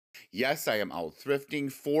Yes, I am out thrifting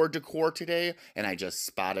for decor today, and I just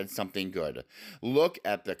spotted something good. Look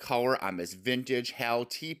at the color on this vintage Hal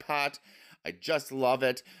teapot. I just love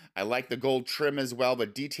it. I like the gold trim as well. The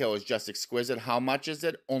detail is just exquisite. How much is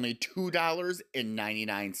it? Only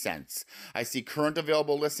 $2.99. I see current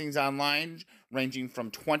available listings online ranging from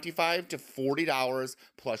 $25 to $40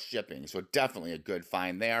 plus shipping. So definitely a good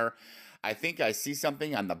find there. I think I see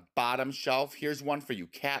something on the bottom shelf. Here's one for you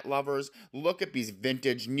cat lovers. Look at these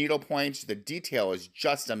vintage needle points. The detail is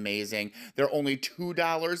just amazing. They're only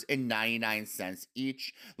 $2.99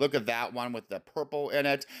 each. Look at that one with the purple in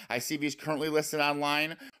it. I see these currently listed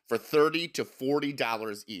online for $30 to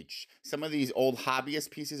 $40 each. Some of these old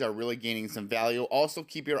hobbyist pieces are really gaining some value. Also,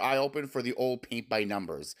 keep your eye open for the old paint by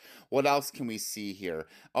numbers. What else can we see here?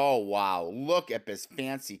 Oh, wow. Look at this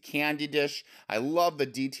fancy candy dish. I love the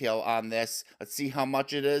detail on this. Let's see how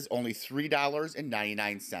much it is. Only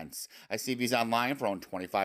 $3.99. I see these online for around $25.